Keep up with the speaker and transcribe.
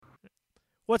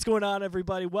What's going on,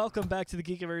 everybody? Welcome back to the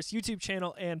Geekiverse YouTube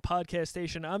channel and podcast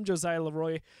station. I'm Josiah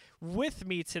Leroy. With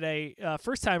me today,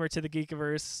 first-timer to the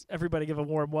Geekiverse, everybody give a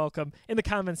warm welcome in the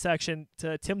comment section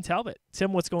to Tim Talbot.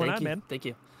 Tim, what's going on, man? Thank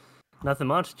you. Nothing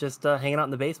much, just hanging out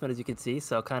in the basement, as you can see.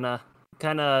 So kind of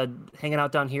hanging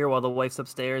out down here while the wife's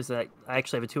upstairs. I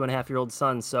actually have a 2.5-year-old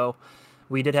son, so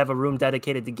we did have a room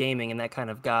dedicated to gaming, and that kind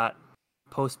of got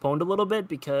postponed a little bit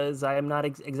because I am not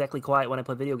exactly quiet when I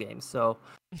play video games. So,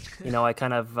 I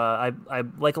kind of I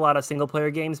like a lot of single player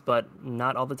games, but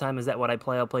not all the time is that what I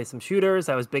play. I'll play some shooters.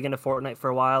 I was big into Fortnite for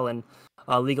a while, and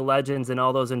League of Legends, and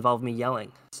all those involve me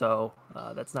yelling. So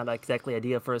that's not exactly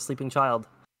ideal for a sleeping child.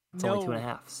 It's only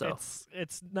 2.5, so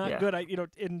it's not good.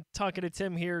 In talking to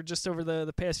Tim here just over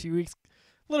the past few weeks,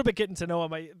 a little bit getting to know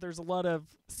him, there's a lot of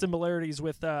similarities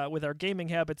with our gaming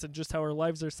habits and just how our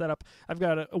lives are set up. I've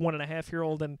got a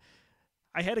 1.5-year-old, and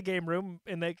I had a game room,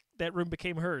 and that room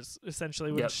became hers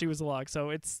essentially when she was along.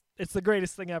 So it's the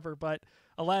greatest thing ever. But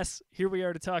alas, here we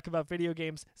are to talk about video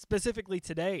games, specifically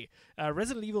today,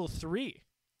 Resident Evil 3.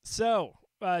 So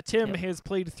Tim has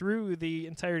played through the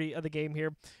entirety of the game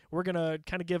here. We're gonna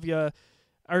kind of give you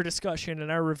our discussion and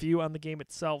our review on the game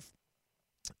itself.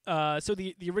 So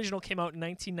the original came out in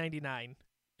 1999,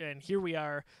 and here we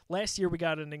are. Last year we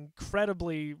got an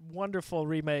incredibly wonderful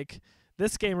remake.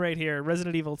 This game right here,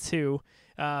 Resident Evil 2.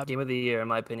 Game of the year, in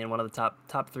my opinion, one of the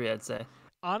top three, I'd say.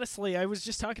 Honestly, I was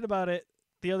just talking about it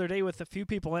the other day with a few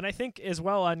people, and I think as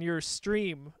well on your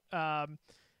stream, I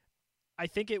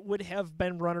think it would have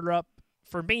been runner-up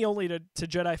for me only to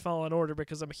Jedi Fallen Order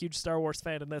because I'm a huge Star Wars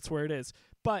fan, and that's where it is.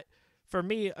 But for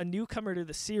me, a newcomer to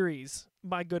the series,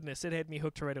 my goodness, it had me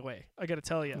hooked right away. I got to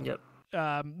tell you. Yep.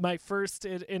 My first,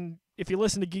 and if you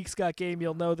listen to Geeks Got Game,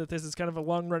 you'll know that this is kind of a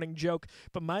long-running joke,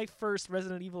 but my first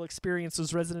Resident Evil experience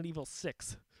was Resident Evil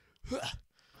 6.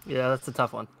 Yeah, that's a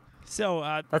tough one. So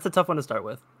that's a tough one to start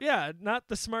with. Yeah, not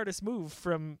the smartest move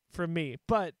from me,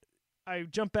 but I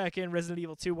jumped back in Resident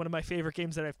Evil 2, one of my favorite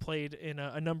games that I've played in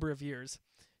a number of years.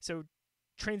 So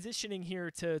transitioning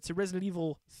here to Resident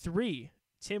Evil 3,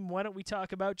 Tim, why don't we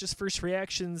talk about just first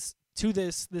reactions to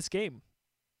this game?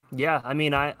 Yeah, I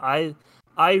mean, I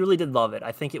really did love it.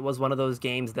 I think it was one of those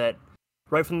games that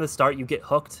right from the start you get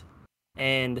hooked,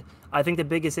 and I think the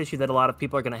biggest issue that a lot of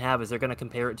people are going to have is they're going to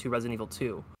compare it to Resident Evil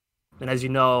 2. And as you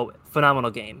know, phenomenal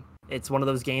game. It's one of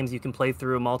those games you can play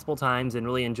through multiple times and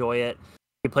really enjoy it.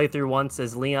 You play through once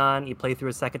as Leon, you play through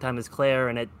a second time as Claire,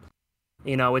 and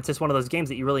it's just one of those games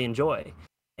that you really enjoy.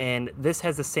 And this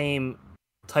has the same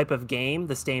type of game,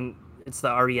 it's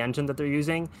the RE engine that they're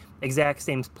using, exact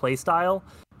same play style,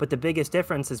 but the biggest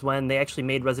difference is when they actually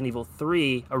made Resident Evil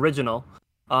 3 original,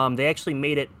 they actually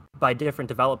made it by different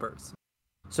developers.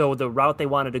 So the route they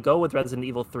wanted to go with Resident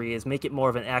Evil 3 is make it more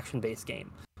of an action-based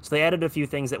game. So they added a few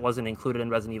things that wasn't included in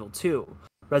Resident Evil 2.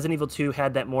 Resident Evil 2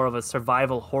 had that more of a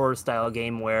survival horror style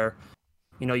game where,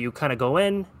 you kind of go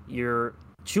in, you're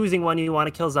choosing when you want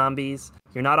to kill zombies,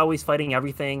 you're not always fighting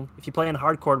everything. If you play in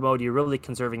hardcore mode, you're really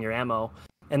conserving your ammo.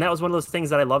 And that was one of those things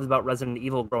that I loved about Resident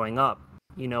Evil growing up.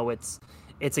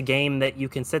 It's a game that you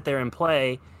can sit there and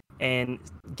play and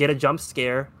get a jump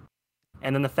scare,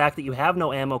 and then the fact that you have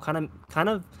no ammo kind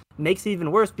of makes it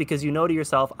even worse because you know to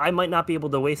yourself, I might not be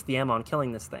able to waste the ammo on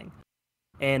killing this thing.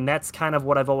 And that's kind of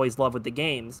what I've always loved with the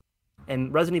games.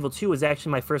 And Resident Evil 2 was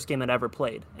actually my first game that I ever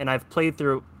played. And I've played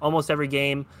through almost every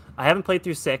game. I haven't played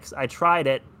through 6. I tried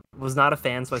it, was not a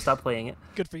fan, so I stopped playing it.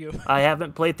 Good for you. I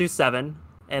haven't played through 7.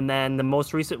 And then the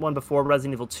most recent one before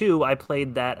Resident Evil 2, I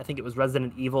played that, I think it was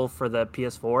Resident Evil for the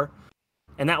PS4.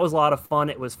 And that was a lot of fun.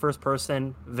 It was first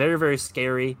person, very, very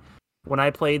scary. When I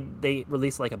played, they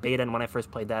released like a beta, and when I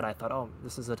first played that, I thought, oh,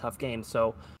 this is a tough game.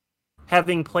 So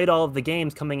having played all of the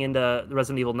games coming into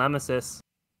Resident Evil Nemesis,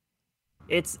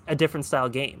 it's a different style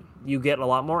game. You get a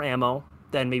lot more ammo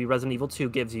than maybe Resident Evil 2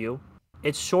 gives you.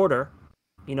 It's shorter.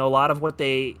 A lot of what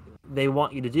they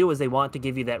want you to do is they want to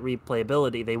give you that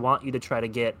replayability. They want you to try to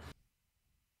get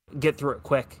through it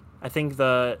quick. I think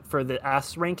for the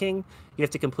S ranking, you have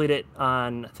to complete it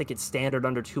on, I think it's standard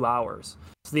under 2 hours.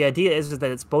 So the idea is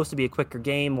that it's supposed to be a quicker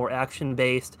game, more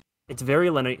action-based. It's very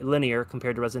linear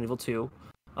compared to Resident Evil 2.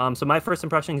 So my first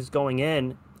impressions going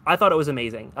in, I thought it was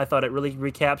amazing. I thought it really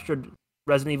recaptured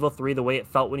Resident Evil 3 the way it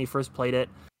felt when you first played it.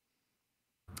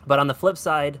 But on the flip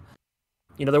side,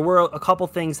 there were a couple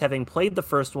things, having played the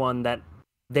first one, that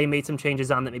they made some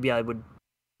changes on that maybe I would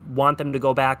want them to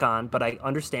go back on, but I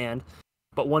understand.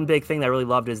 But one big thing that I really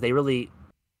loved is they really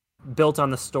built on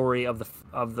the story of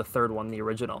the third one, the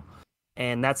original.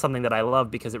 And that's something that I love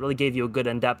because it really gave you a good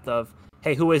in-depth of,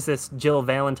 hey, who is this Jill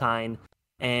Valentine,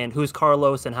 and who's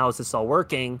Carlos, and how is this all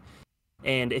working?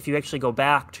 And if you actually go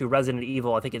back to Resident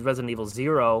Evil, I think it's Resident Evil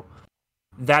 0,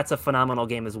 that's a phenomenal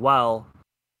game as well.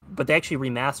 But they actually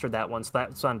remastered that one, so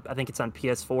that's on, I think it's on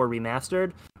PS4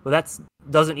 remastered. Well, that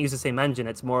doesn't use the same engine.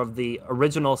 It's more of the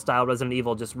original style Resident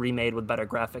Evil, just remade with better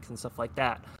graphics and stuff like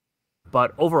that.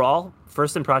 But overall,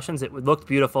 first impressions, it looked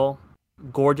beautiful,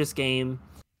 gorgeous game,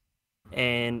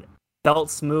 and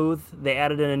felt smooth. They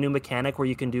added in a new mechanic where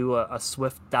you can do a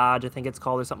swift dodge, I think it's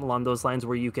called, or something along those lines,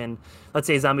 where you can, let's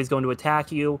say a zombie's going to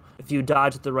attack you. If you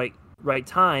dodge at the right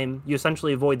time, you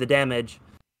essentially avoid the damage,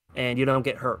 and you don't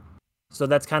get hurt. So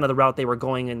that's kind of the route they were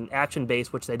going in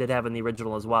action-based, which they did have in the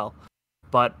original as well.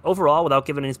 But overall, without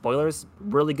giving any spoilers,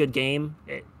 really good game.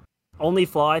 Only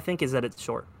flaw, I think, is that it's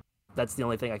short. That's the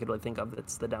only thing I could really think of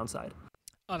that's the downside.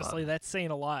 Honestly, that's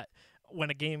saying a lot when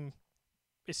a game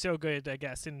is so good, I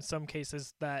guess, in some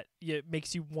cases that it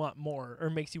makes you want more or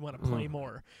makes you want to play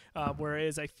more.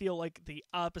 Whereas I feel like the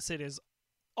opposite is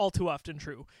all too often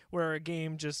true, where a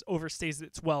game just overstays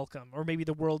its welcome, or maybe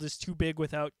the world is too big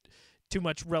without too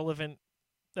many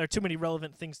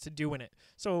relevant things to do in it.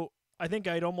 So I think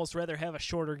I'd almost rather have a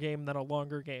shorter game than a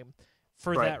longer game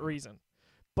for that reason.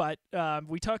 But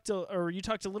you talked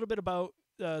a little bit about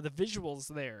the visuals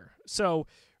there. So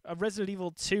Resident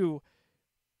Evil 2,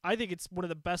 I think it's one of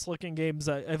the best looking games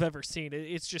I've ever seen.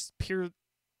 It's just pure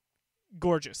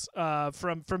gorgeous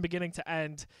from beginning to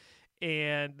end.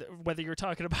 And whether you're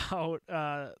talking about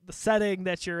the setting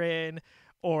that you're in,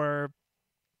 or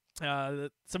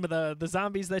some of the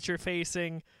zombies that you're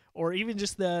facing, or even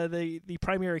just the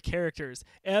primary characters,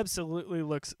 absolutely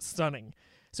looks stunning.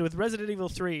 So with Resident Evil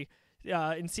 3,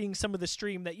 and seeing some of the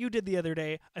stream that you did the other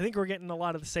day, I think we're getting a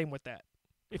lot of the same with that.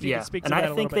 If you can speak to that a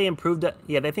little bit. And I think they improved it.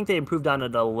 Yeah, I think they improved on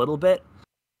it a little bit,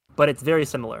 but it's very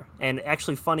similar. And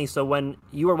actually funny, so when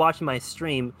you were watching my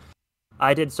stream,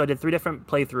 I did 3 different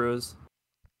playthroughs,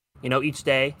 each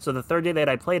day. So the third day that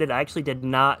I played it, I actually did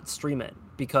not stream it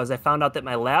because I found out that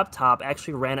my laptop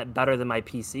actually ran it better than my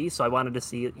PC. So I wanted to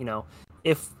see,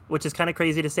 which is kind of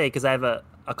crazy to say because I have a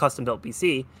custom built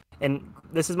PC. And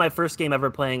this is my first game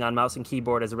ever playing on mouse and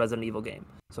keyboard as a Resident Evil game.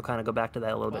 So kind of go back to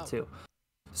that a little bit too.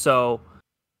 So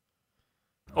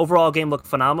overall game looked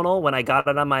phenomenal. When I got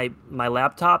it on my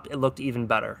laptop, it looked even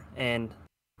better. And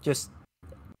just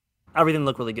everything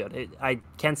looked really good. I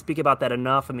can't speak about that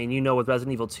enough. I mean, with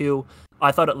Resident Evil 2,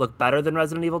 I thought it looked better than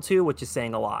Resident Evil 2, which is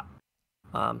saying a lot.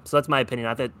 So that's my opinion.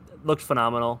 I thought it looked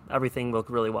phenomenal. Everything looked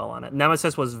really well on it.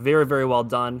 Nemesis was very, very well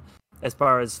done as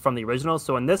far as from the original.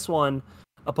 So in this one,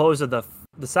 opposed to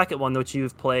the second one, which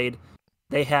you've played,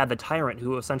 they had the Tyrant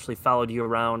who essentially followed you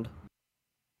around,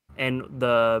 and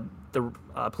the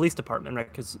police department,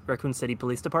 Raccoon City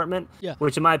Police Department,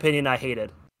 which in my opinion I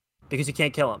hated because you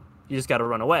can't kill him. You just got to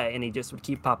run away, and he just would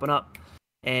keep popping up.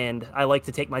 And I like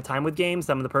to take my time with games.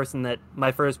 I'm the person that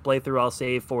my first playthrough I'll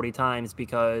save 40 times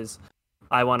because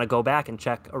I want to go back and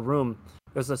check a room.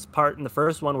 There's this part in the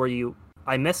first one where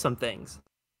I missed some things.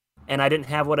 And I didn't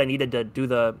have what I needed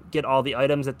to get all the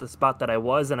items at the spot that I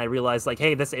was, and I realized,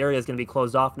 hey, this area is going to be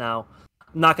closed off now.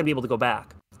 I'm not going to be able to go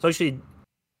back. So I actually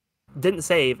didn't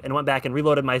save and went back and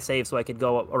reloaded my save so I could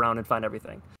go around and find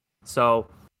everything. So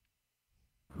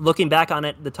looking back on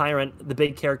it, the Tyrant, the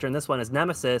big character in this one, is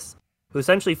Nemesis, who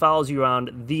essentially follows you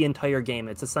around the entire game.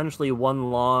 It's essentially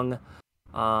one long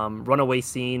runaway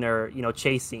scene or,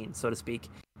 chase scene, so to speak.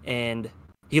 And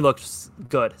he looks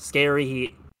good, scary.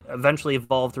 He eventually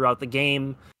evolved throughout the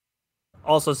game.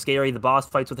 Also scary. The boss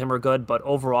fights with him are good, but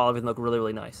overall everything looked really,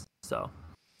 really nice. So,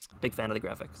 big fan of the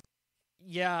graphics.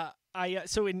 Yeah,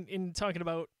 so in talking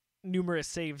about numerous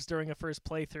saves during a first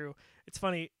playthrough, it's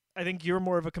funny. I think you're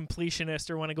more of a completionist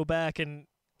or want to go back and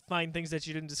find things that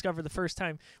you didn't discover the first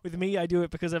time. With me, I do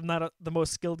it because I'm not the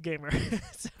most skilled gamer.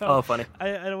 So funny.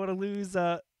 I don't want to lose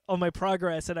all my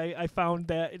progress, and I found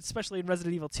that, especially in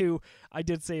Resident Evil 2, I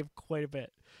did save quite a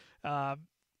bit.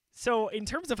 So in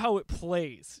terms of how it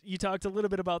plays, you talked a little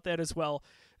bit about that as well.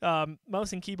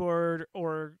 Mouse and keyboard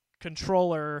or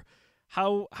controller,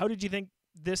 how did you think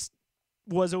this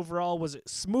was overall? Was it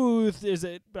smooth? Is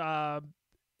it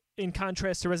in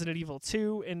contrast to Resident Evil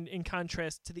 2 and in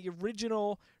contrast to the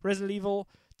original Resident Evil?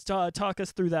 Talk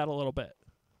us through that a little bit.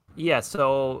 Yeah,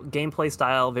 so gameplay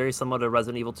style, very similar to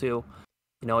Resident Evil 2.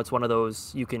 It's one of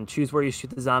those, you can choose where you shoot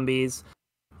the zombies.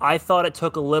 I thought it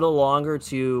took a little longer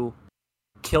to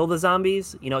kill the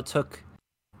zombies. It took,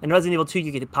 in Resident Evil 2,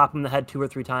 you could pop them in the head 2 or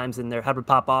 3 times and their head would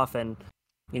pop off and,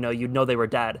 you'd know they were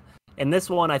dead. In this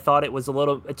one, I thought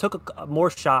it took more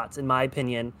shots, in my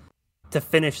opinion, to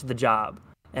finish the job.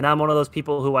 And I'm one of those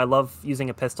people who I love using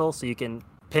a pistol, so you can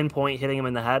pinpoint hitting them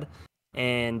in the head.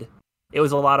 And it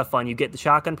was a lot of fun. You get the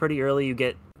shotgun pretty early, you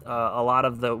get a lot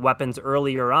of the weapons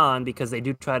earlier on because they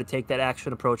do try to take that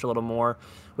action approach a little more,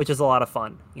 which is a lot of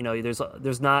fun. You know,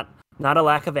 there's not a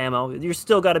lack of ammo. You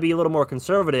still got to be a little more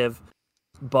conservative,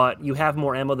 but you have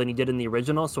more ammo than you did in the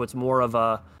original, so it's more of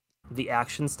the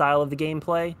action style of the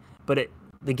gameplay. But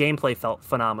the gameplay felt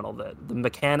phenomenal. The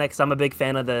mechanics, I'm a big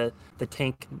fan of the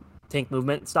tank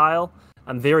movement style.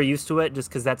 I'm very used to it just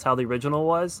because that's how the original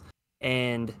was,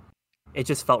 and it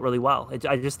just felt really well.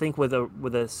 I just think with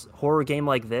a horror game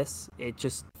like this, it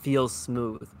just feels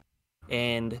smooth,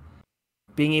 and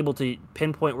being able to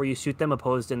pinpoint where you shoot them,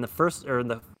 opposed in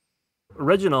the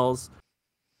originals,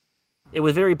 it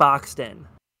was very boxed in.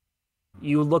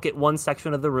 You look at one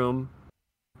section of the room.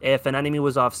 If an enemy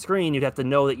was off screen, you'd have to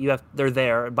know that they're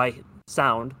there by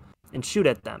sound and shoot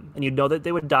at them, and you'd know that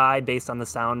they would die based on the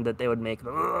sound that they would make,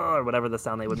 or whatever the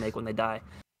sound they would make when they die.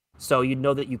 So you'd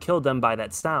know that you killed them by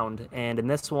that sound. And in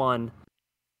this one,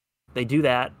 they do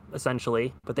that,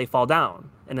 essentially, but they fall down.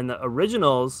 And in the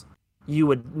originals, you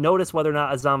would notice whether or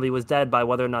not a zombie was dead by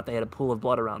whether or not they had a pool of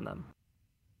blood around them.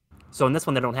 So in this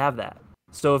one, they don't have that.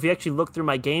 So if you actually look through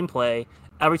my gameplay,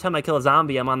 every time I kill a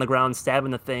zombie, I'm on the ground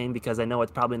stabbing the thing because I know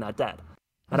it's probably not dead.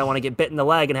 I don't want to get bit in the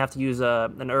leg and have to use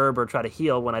an herb or try to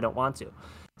heal when I don't want to.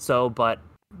 So, but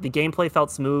the gameplay felt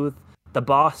smooth. The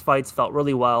boss fights felt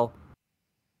really well.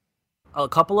 A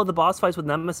couple of the boss fights with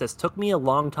Nemesis took me a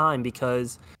long time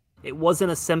because it wasn't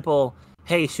a simple,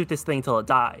 hey, shoot this thing till it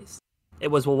dies. It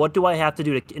was, well, what do I have to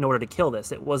do in order to kill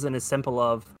this? It wasn't as simple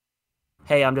of,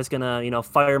 hey, I'm just gonna,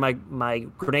 fire my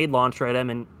grenade launcher at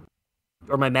him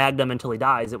or my magnum until he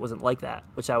dies. It wasn't like that,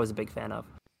 which I was a big fan of.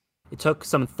 It took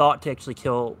some thought to actually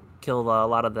kill a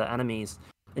lot of the enemies.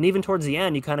 And even towards the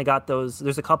end, you kind of got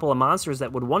there's a couple of monsters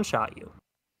that would one-shot you.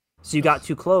 So you got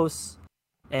too close,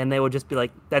 and they would just be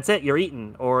like, that's it, you're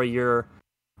eaten. Or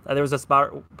there was a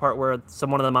part where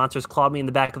one of the monsters clawed me in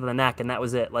the back of the neck, and that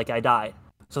was it, like I died.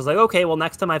 So I was like, okay, well,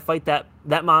 next time I fight that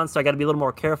monster, I got to be a little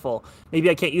more careful. Maybe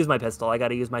I can't use my pistol. I got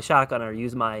to use my shotgun or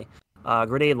use my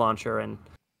grenade launcher. And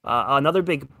another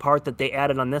big part that they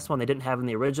added on this one they didn't have in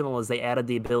the original is they added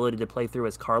the ability to play through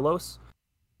as Carlos.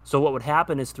 So what would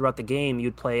happen is throughout the game,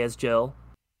 you'd play as Jill,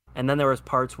 and then there was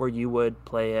parts where you would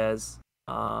play as,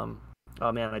 Carlos.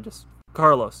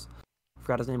 I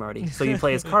forgot his name already. So you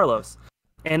play as Carlos.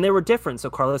 And they were different. So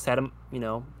Carlos had,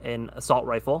 an assault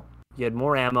rifle. You had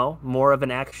more ammo, more of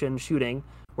an action shooting,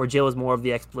 where Jill was more of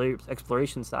the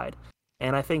exploration side.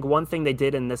 And I think one thing they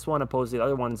did in this one, opposed to the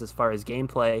other ones as far as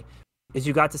gameplay, is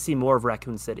you got to see more of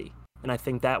Raccoon City. And I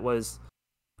think that was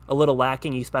a little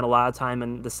lacking. You spent a lot of time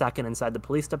in the second inside the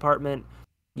police department.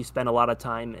 You spent a lot of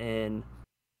time in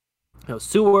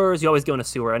sewers. You always go in a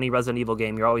sewer. Any Resident Evil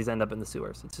game, you always end up in the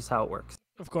sewers. It's just how it works.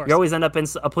 Of course. You always end up in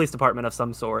a police department of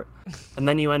some sort. And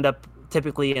then you end up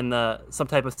typically in some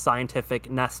type of scientific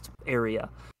nest area.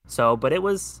 So, but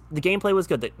the gameplay was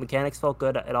good. The mechanics felt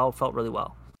good. It all felt really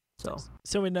well.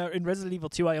 So in Resident Evil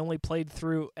 2, I only played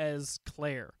through as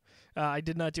Claire. I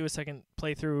did not do a second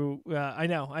playthrough. I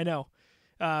know.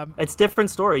 It's a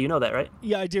different story. You know that, right?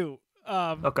 Yeah, I do.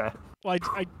 Okay. Well,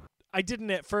 I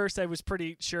didn't at first. I was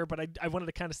pretty sure, but I wanted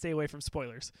to kind of stay away from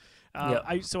spoilers.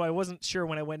 So I wasn't sure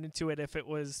when I went into it if it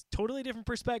was totally different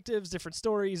perspectives, different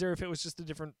stories, or if it was just a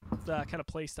different kind of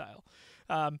play style.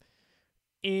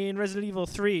 In Resident Evil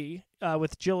 3,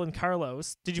 with Jill and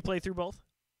Carlos, did you play through both?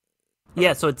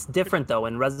 Yeah, so it's different, though.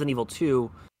 In Resident Evil 2,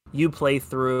 you play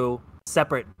through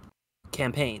separate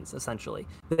campaigns, essentially.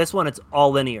 This one, it's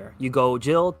all linear. You go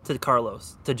Jill to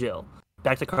Carlos to Jill.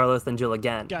 Back to Carlos, then Jill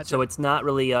again. Gotcha. So it's not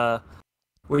really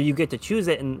where you get to choose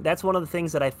it, and that's one of the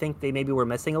things that I think they maybe were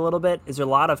missing a little bit, is there a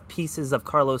lot of pieces of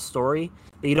Carlos' story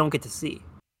that you don't get to see.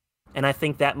 And I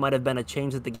think that might have been a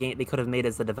change that the game they could have made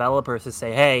as the developers to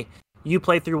say, hey, you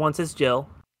play through once as Jill,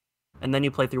 and then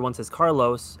you play through once as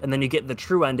Carlos, and then you get the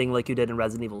true ending like you did in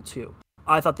Resident Evil 2.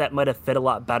 I thought that might have fit a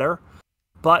lot better,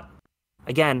 but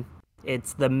again,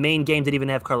 it's the main game didn't even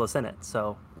have Carlos in it,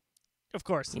 so of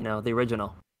course, the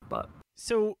original. But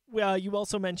so you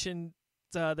also mentioned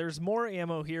there's more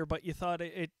ammo here, but you thought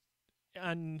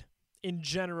in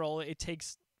general it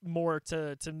takes more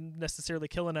to necessarily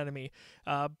kill an enemy.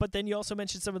 But then you also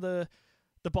mentioned some of the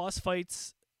boss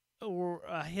fights or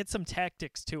had some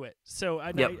tactics to it. So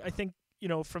I think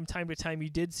from time to time you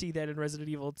did see that in Resident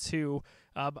Evil 2.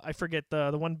 I forget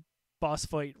the one boss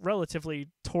fight relatively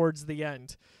towards the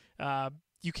end.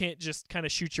 You can't just kind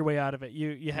of shoot your way out of it.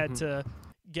 You had to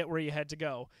get where you had to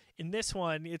go. In this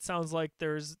one, it sounds like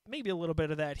there's maybe a little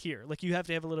bit of that here. Like you have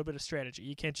to have a little bit of strategy.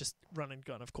 You can't just run and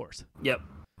gun, of course. Yep.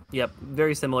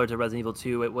 Very similar to Resident Evil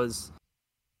 2. It was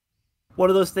one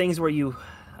of those things where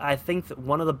I think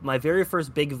that my very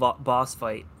first big boss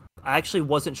fight, I actually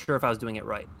wasn't sure if I was doing it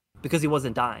right because he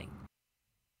wasn't dying.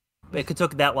 It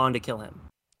took that long to kill him.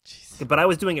 Jeez. But I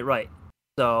was doing it right.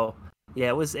 So yeah,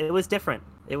 it was different.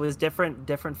 It was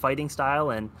different fighting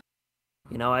style, and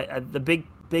the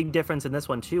big difference in this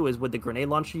one too is with the grenade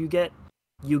launcher you get,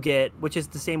 which is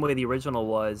the same way the original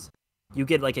was. You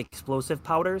get like explosive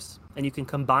powders, and you can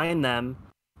combine them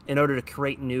in order to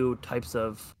create new types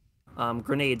of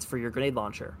grenades for your grenade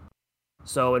launcher.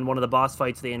 So in one of the boss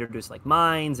fights, they introduce like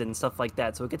mines and stuff like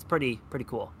that. So it gets pretty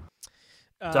cool.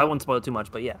 So I won't spoil it too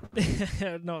much, but yeah.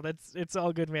 No, it's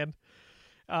all good, man.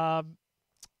 I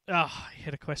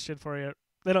had a question for you.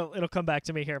 It'll come back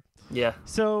to me here. Yeah.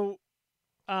 So,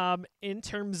 in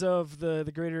terms of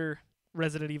the greater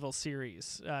Resident Evil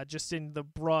series, just in the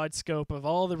broad scope of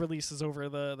all the releases over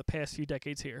the past few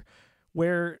decades here,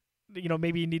 where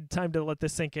maybe you need time to let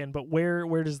this sink in, but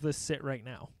where does this sit right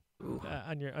now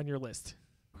on your list?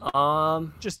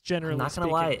 Just generally. I'm not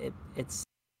gonna lie,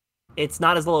 it's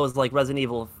not as low as like Resident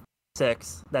Evil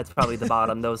 6. That's probably the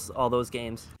bottom. all those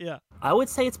games. Yeah. I would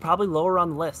say it's probably lower on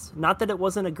the list. Not that it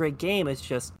wasn't a great game. It's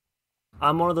just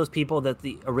I'm one of those people that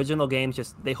the original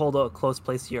games they hold a close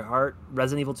place to your heart.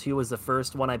 Resident Evil 2 was the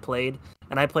first one I played,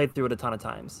 and I played through it a ton of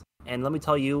times. And let me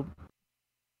tell you,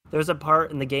 there's a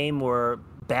part in the game where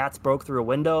bats broke through a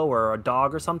window or a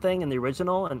dog or something in the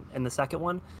original and in the second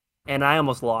one, and I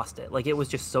almost lost it. Like, it was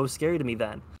just so scary to me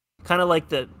then. Kind of like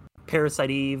the Parasite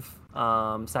Eve,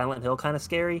 Silent Hill kind of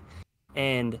scary.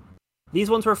 And these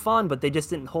ones were fun, but they just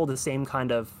didn't hold the same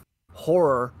kind of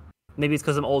horror. Maybe it's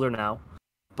because I'm older now.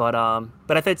 But I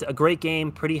think it's a great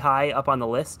game, pretty high up on the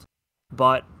list.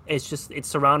 But it's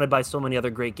surrounded by so many other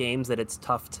great games that it's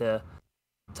tough to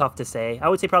say. I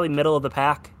would say probably middle of the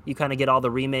pack. You kind of get all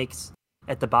the remakes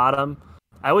at the bottom.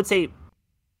 I would say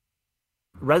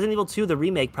Resident Evil 2, the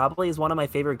remake, probably is one of my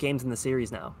favorite games in the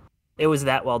series now. It was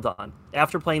that well done.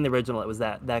 After playing the original, it was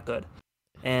that good.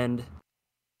 And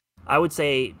I would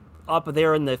say up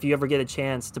there if you ever get a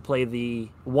chance to play the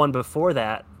one before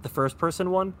that, the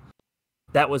first-person one,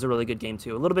 that was a really good game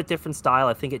too. A little bit different style.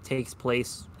 I think it takes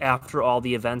place after all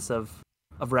the events of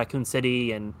Raccoon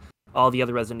City and all the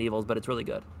other Resident Evils, but it's really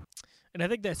good. And I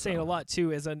think that's saying a lot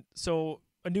too, as a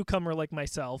newcomer like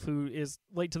myself who is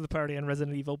late to the party on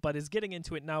Resident Evil, but is getting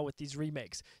into it now with these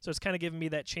remakes. So it's kind of giving me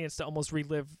that chance to almost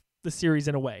relive the series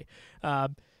in a way.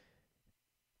 If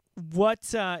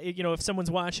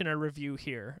someone's watching our review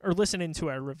here or listening to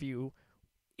our review,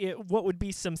 what would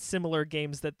be some similar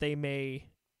games that they may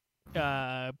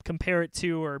compare it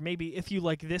to, or maybe if you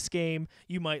like this game,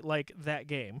 you might like that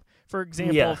game. For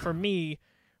example, For me,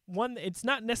 one, it's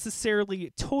not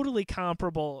necessarily totally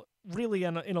comparable, really,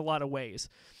 in a lot of ways,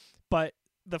 but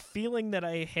the feeling that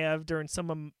I have during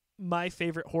some of my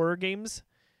favorite horror games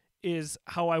is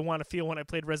how I want to feel when I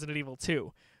played Resident Evil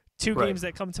 2. Two Right. games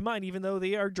that come to mind, even though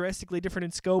they are drastically different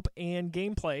in scope and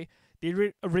gameplay.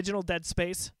 The original Dead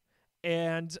Space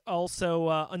and also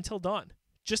Until Dawn.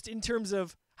 Just in terms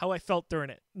of how I felt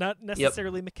during it. Not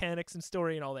necessarily mechanics and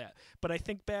story and all that. But I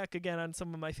think back again on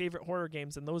some of my favorite horror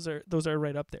games, and those are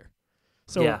right up there.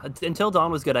 So yeah, Until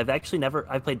Dawn was good. I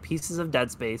played pieces of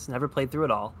Dead Space, never played through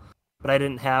it all. But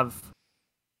it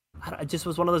just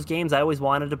was one of those games I always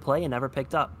wanted to play and never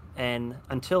picked up. And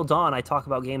Until Dawn, I talk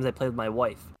about games I played with my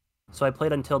wife. So I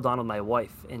played Until Dawn with my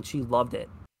wife, and she loved it.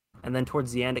 And then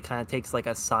towards the end, it kind of takes like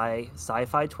a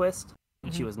sci-fi twist,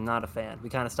 and she was not a fan. We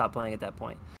kind of stopped playing at that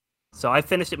point. So I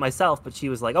finished it myself, but she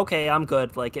was like, okay, I'm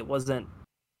good. Like, it wasn't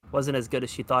as good as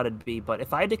she thought it'd be. But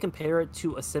if I had to compare it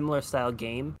to a similar style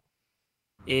game,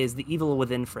 is the Evil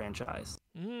Within franchise.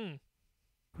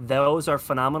 Those are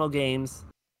phenomenal games.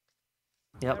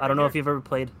 Yep, I don't know if you've ever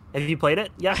played. Have you played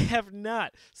it? Yeah, I have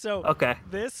not. So okay.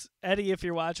 This, Eddie, if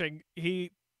you're watching, a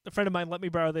friend of mine let me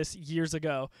borrow this years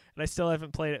ago, and I still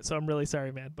haven't played it, so I'm really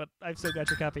sorry, man. But I've still got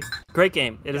your copy. Great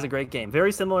game. It is a great game.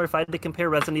 Very similar. If I had to compare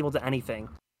Resident Evil to anything,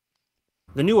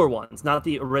 the newer ones, not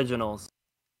the originals,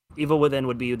 Evil Within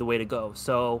would be the way to go.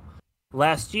 So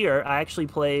last year, I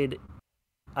played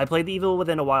the Evil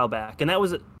Within a while back, and that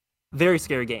was a very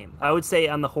scary game. I would say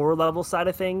on the horror level side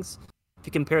of things, if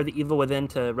you compare the Evil Within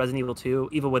to Resident Evil 2,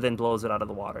 Evil Within blows it out of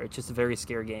the water. It's just a very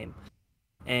scary game.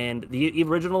 And the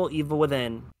original Evil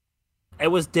Within, it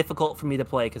was difficult for me to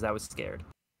play because I was scared.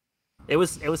 It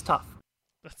was tough.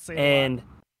 And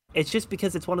it's just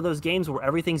because it's one of those games where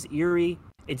everything's eerie,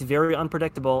 it's very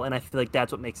unpredictable, and I feel like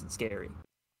that's what makes it scary.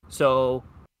 So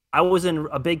I was in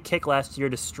a big kick last year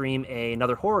to stream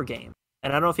another horror game.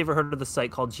 And I don't know if you ever heard of the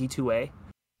site called G2A.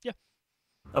 Yeah.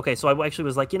 Okay, so I actually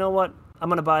was like, you know what? I'm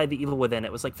going to buy the Evil Within.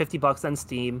 It was like $50 on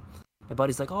Steam. My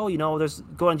buddy's like, oh,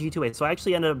 go on G2A. So I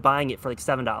actually ended up buying it for like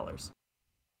 $7.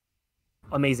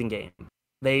 Amazing game.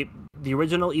 The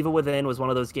original Evil Within was one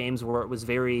of those games where it was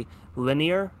very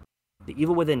linear. The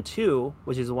Evil Within 2,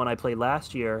 which is the one I played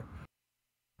last year,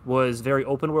 was very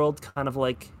open world, kind of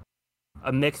like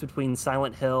a mix between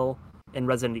Silent Hill and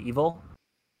Resident Evil,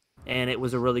 and it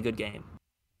was a really good game.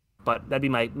 But that'd be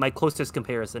my closest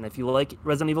comparison. If you like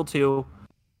Resident Evil 2,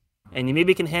 and you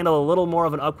maybe can handle a little more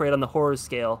of an upgrade on the horror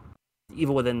scale,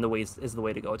 Evil Within is the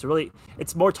way to go.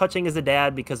 It's more touching as a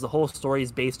dad because the whole story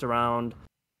is based around,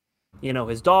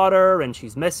 his daughter, and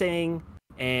she's missing,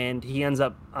 and he ends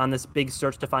up on this big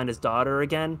search to find his daughter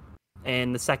again.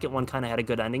 And the second one kind of had a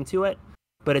good ending to it,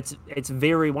 but it's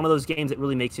very one of those games that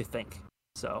really makes you think.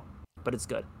 So, but it's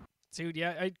good. Dude,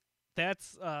 yeah,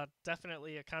 that's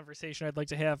definitely a conversation I'd like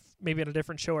to have, maybe on a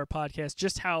different show or podcast.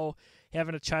 Just how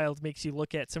having a child makes you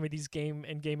look at some of these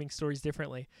gaming stories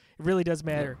differently. It really does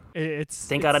matter. Yeah.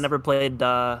 Thank God I never played.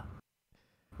 What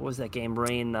was that game?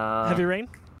 Rain. Heavy Rain.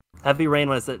 Heavy Rain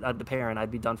was the parent.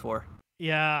 I'd be done for.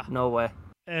 Yeah. No way.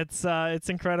 It's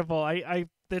incredible.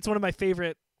 It's one of my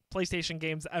favorite PlayStation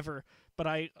games ever, but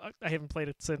I haven't played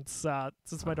it since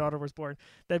my daughter was born.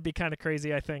 That'd be kind of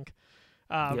crazy, I think.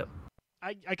 Yep.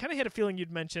 I kind of had a feeling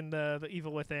you'd mention the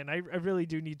Evil Within. I really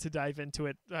do need to dive into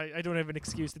it. I don't have an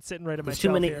excuse. It's sitting right on my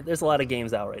shelf here. There's a lot of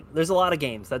games out right. There's a lot of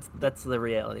games. That's the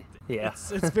reality. Yeah.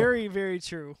 It's very, very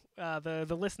true.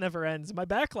 The list never ends. My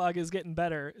backlog is getting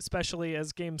better, especially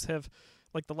as games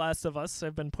like The Last of Us,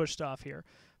 have been pushed off here.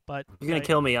 But you're gonna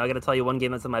kill me. I got to tell you one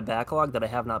game that's in my backlog that I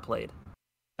have not played.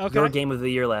 Okay. Your game of the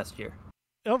year last year.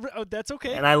 Oh, that's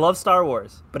okay. And I love Star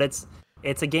Wars, but it's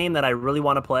a game that I really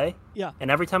want to play. Yeah.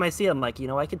 And every time I see it, I'm like,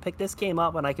 I could pick this game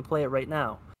up and I could play it right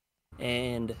now.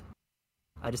 And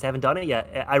I just haven't done it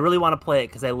yet. I really want to play it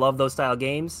because I love those style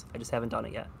games. I just haven't done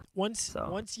it yet. Once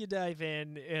you dive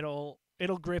in, it'll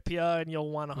grip you and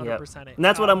you'll want 100% it. And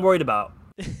that's what I'm worried about.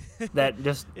 That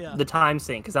just the time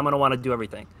sink, because I'm going to want to do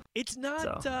everything. It's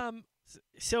not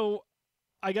so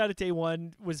I got it day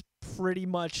one, was pretty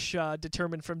much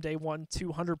determined from day one to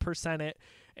 100% it,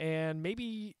 and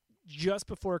maybe just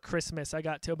before Christmas I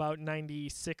got to about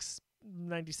 96,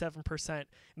 97%, and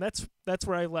that's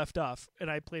where I left off, and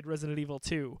I played Resident Evil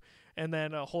 2 and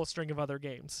then a whole string of other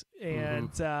games, and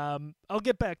I'll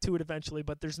get back to it eventually,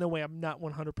 but there's no way I'm not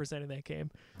 100% in that game.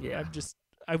 Yeah.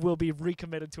 I will be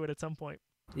recommitted to it at some point.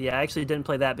 Yeah, I actually didn't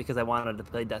play that because I wanted to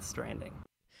play Death Stranding.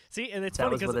 See, and it's that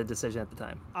funny was the decision at the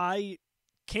time. I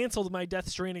canceled my Death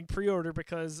Stranding pre-order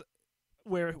because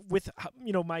with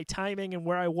my timing and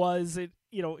where I was,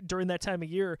 during that time of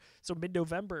year, so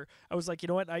mid-November, I was like, you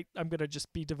know what, I'm gonna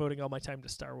just be devoting all my time to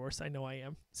Star Wars. I know I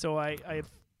am. So I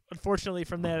unfortunately,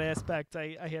 from that aspect,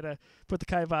 I had to put the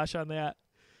kibosh on that.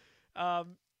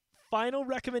 Final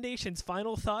recommendations,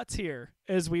 final thoughts here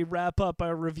as we wrap up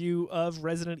our review of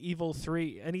Resident Evil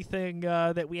 3. Anything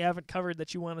that we haven't covered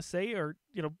that you want to say, or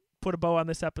put a bow on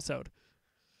this episode?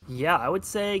 Yeah, I would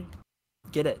say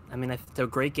get it. I mean, it's a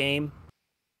great game.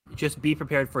 Just be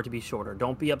prepared for it to be shorter.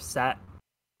 Don't be upset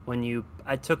when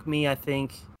it took me, I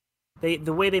think, the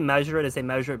way they measure it is they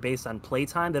measure it based on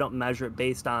playtime. They don't measure it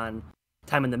based on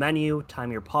time in the menu,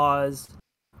 time your pause,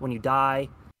 when you die.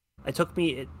 It took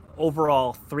me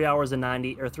overall 3 hours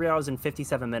and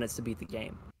 57 minutes to beat the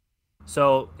game.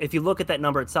 So if you look at that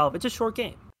number itself, it's a short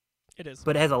game. It is.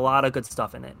 But it has a lot of good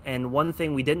stuff in it. And one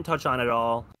thing we didn't touch on at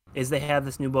all is they have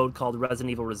this new mode called Resident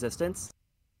Evil Resistance.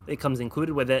 It comes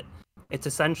included with it. It's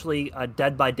essentially a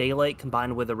Dead by Daylight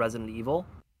combined with a Resident Evil.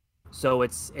 So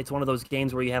it's one of those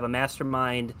games where you have a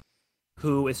mastermind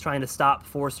who is trying to stop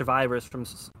 4 survivors from,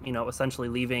 essentially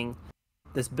leaving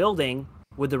this building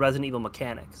with the Resident Evil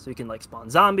mechanics. So you can spawn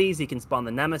zombies, you can spawn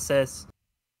the Nemesis,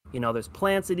 there's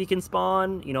plants that he can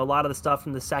spawn, a lot of the stuff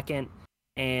from the second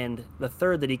and the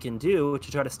third that he can do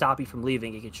to try to stop you from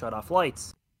leaving. He can shut off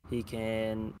lights, he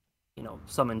can,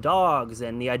 summon dogs,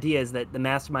 and the idea is that the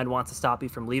mastermind wants to stop you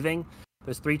from leaving.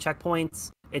 There's 3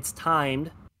 checkpoints, it's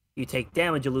timed, you take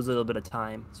damage, you lose a little bit of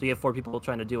time, so you have 4 people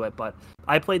trying to do it. But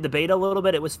I played the beta a little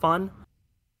bit, it was fun.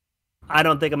 I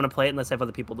don't think I'm going to play it unless I have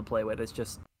other people to play with. It's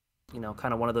just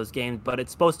kind of one of those games, but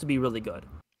it's supposed to be really good,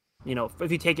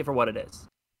 if you take it for what it is.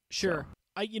 Sure.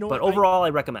 So, but overall, I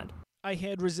recommend. I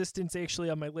had Resistance actually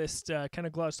on my list, kind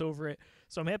of glossed over it,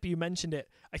 so I'm happy you mentioned it.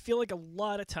 I feel like a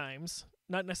lot of times,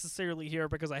 not necessarily here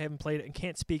because I haven't played it and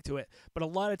can't speak to it, but a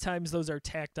lot of times those are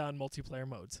tacked on multiplayer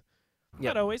modes.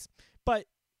 Yep. Not always, but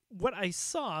what I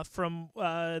saw from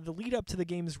the lead up to the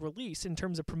game's release in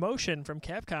terms of promotion from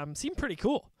Capcom seemed pretty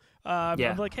cool.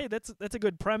 I'm like, hey, that's a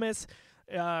good premise.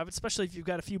 Especially if you've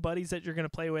got a few buddies that you're going to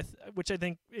play with, which I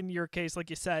think in your case, like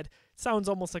you said, sounds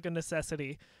almost like a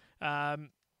necessity.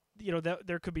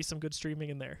 There could be some good streaming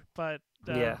in there, but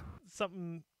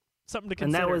something to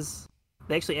consider. And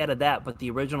they actually added that, but the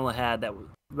original had that.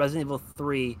 Resident Evil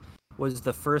 3 was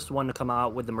the first one to come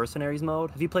out with the Mercenaries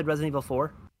mode. Have you played Resident Evil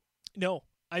 4? No,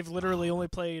 I've literally only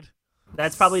played.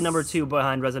 That's probably number 2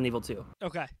 behind Resident Evil 2.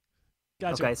 Okay,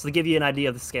 gotcha. Okay, so to give you an idea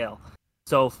of the scale.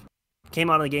 So, came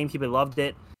out on the GameCube, I loved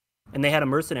it, and they had a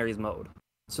Mercenaries mode.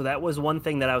 So that was one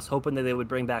thing that I was hoping that they would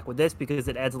bring back with this because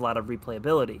it adds a lot of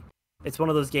replayability. It's one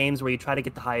of those games where you try to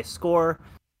get the highest score.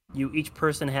 Each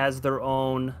person has their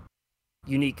own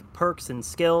unique perks and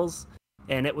skills,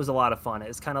 and it was a lot of fun.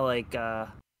 It's kind of like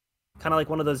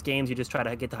one of those games you just try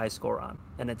to get the high score on,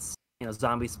 and it's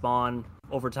zombie spawn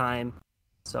over time.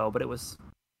 So, but it was,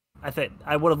 I think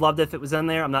I would have loved it if it was in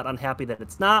there. I'm not unhappy that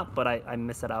it's not, but I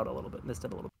missed it a little bit.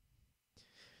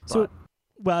 So,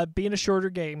 being a shorter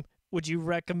game, would you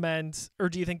recommend, or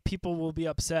do you think people will be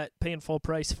upset paying full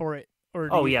price for it?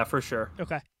 Or yeah, for sure.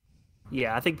 Okay.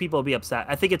 Yeah, I think people will be upset.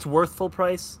 I think it's worth full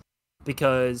price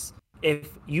because if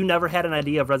you never had an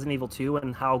idea of Resident Evil 2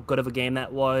 and how good of a game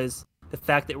that was, the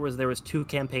fact that there was 2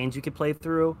 campaigns you could play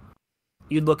through,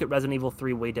 you'd look at Resident Evil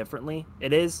 3 way differently.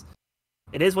 It is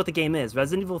what the game is.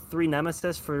 Resident Evil 3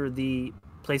 Nemesis for the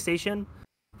PlayStation,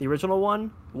 the original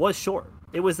one, was short.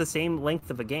 It was the same length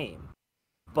of a game.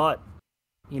 But,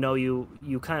 we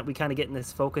kind of get in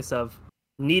this focus of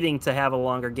needing to have a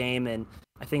longer game, and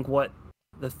I think what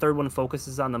the third one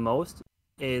focuses on the most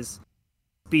is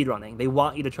speedrunning. They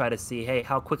want you to try to see, hey,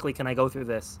 how quickly can I go through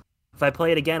this? If I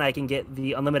play it again, I can get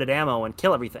the unlimited ammo and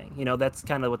kill everything. That's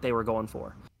kind of what they were going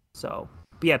for. So,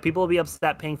 but yeah, people will be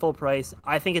upset paying full price.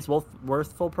 I think it's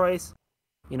worth full price.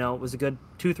 It was a good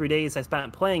 2-3 days I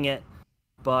spent playing it.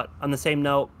 But on the same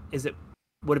note,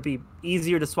 would it be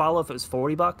easier to swallow if it was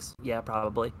 $40? Yeah,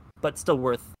 probably. But still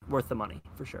worth the money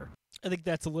for sure. I think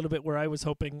that's a little bit where I was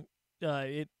hoping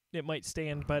it might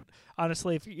stand. But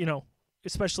honestly, if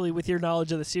especially with your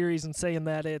knowledge of the series and saying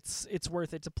that it's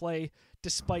worth it to play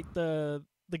despite the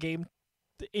game,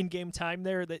 the in-game time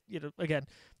there, that again,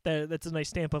 that's a nice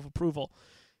stamp of approval.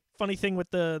 Funny thing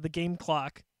with the game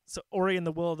clock, so Ori and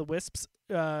the Will of the Wisps,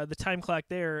 the time clock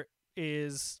there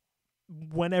is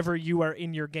whenever you are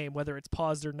in your game, whether it's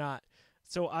paused or not.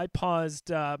 So I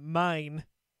paused mine.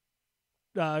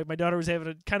 My daughter was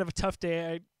having kind of a tough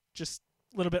day. I just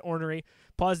a little bit ornery.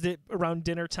 Paused it around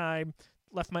dinner time.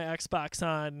 Left my Xbox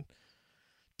on.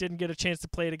 Didn't get a chance to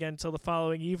play it again until the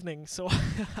following evening. So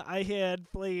I had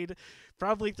played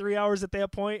probably 3 hours at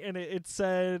that point, and it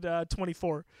said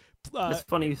 24. That's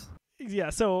funny. Yeah,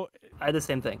 so I had the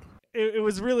same thing. It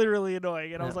was really, really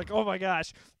annoying, and I was like, oh my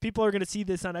gosh, people are going to see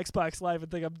this on Xbox Live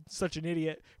and think I'm such an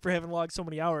idiot for having logged so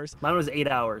many hours. Mine was 8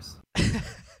 hours.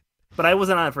 But I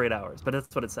wasn't on it for 8 hours, but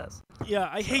that's what it says. Yeah,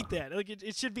 I hate that. Like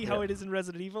it should be how it is in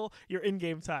Resident Evil, your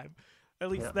in-game time. At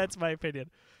least that's my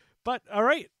opinion. But, all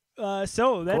right,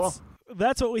 so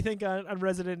that's what we think on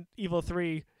Resident Evil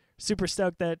 3. Super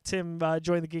stoked that Tim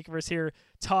joined the Geekiverse here.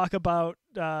 Talk about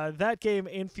that game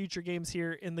and future games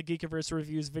here in the Geekiverse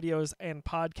reviews, videos, and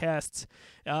podcasts.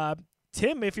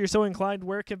 Tim, if you're so inclined,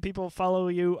 where can people follow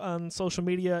you on social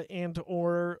media and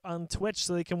or on Twitch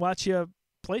so they can watch you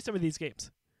play some of these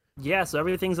games? Yeah, so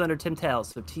everything's under Tim Tales,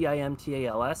 so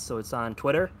TIMTALS. So it's on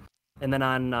Twitter and then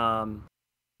on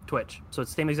Twitch. So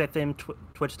it's the same exact thing,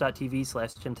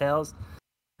 twitch.tv/Tim Tales.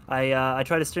 I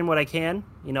try to stream what I can.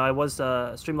 I was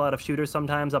stream a lot of shooters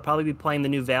sometimes. I'll probably be playing the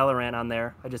new Valorant on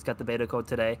there. I just got the beta code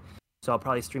today, so I'll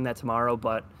probably stream that tomorrow.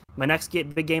 But my next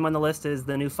big game on the list is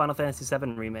the new Final Fantasy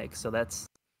VII remake, so that's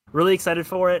really excited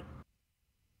for it.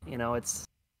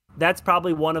 That's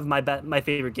probably one of my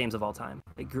favorite games of all time.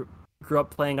 I grew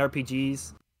up playing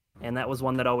RPGs, and that was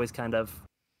one that always kind of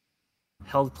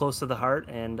held close to the heart,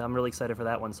 and I'm really excited for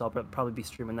that one, so I'll probably be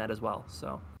streaming that as well.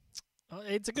 So.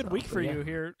 It's a good week for you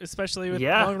here, especially with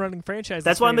long-running franchises.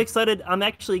 That's why I'm excited. I'm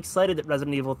actually excited that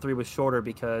Resident Evil 3 was shorter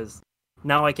because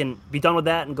now I can be done with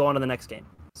that and go on to the next game.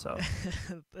 So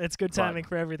it's good timing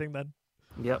for everything then.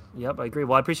 Yep, I agree.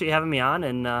 Well, I appreciate you having me on,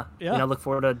 and look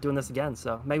forward to doing this again.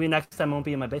 So maybe next time I won't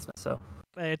be in my basement. So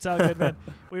hey, it's all good, man.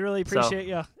 We really appreciate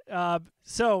you.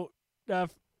 So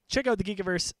check out the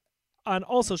Geekiverse on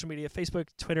all social media, Facebook,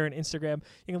 Twitter, and Instagram.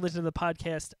 You can listen to the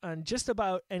podcast on just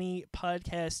about any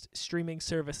podcast streaming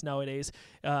service nowadays,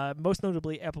 most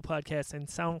notably Apple Podcasts and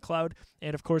SoundCloud,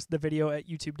 and, of course, the video at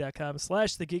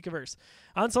youtube.com/thegeekiverse.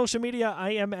 On social media,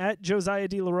 I am at Josiah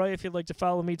D. Leroy if you'd like to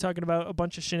follow me talking about a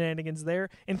bunch of shenanigans there.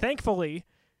 And thankfully,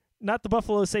 not the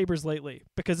Buffalo Sabres lately,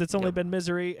 because it's only been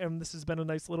misery, and this has been a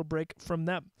nice little break from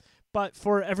them. But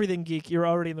for everything geek, you're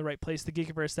already in the right place,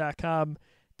 thegeekiverse.com.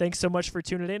 Thanks so much for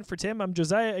tuning in. For Tim, I'm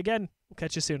Josiah. Again, we'll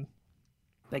catch you soon.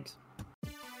 Thanks.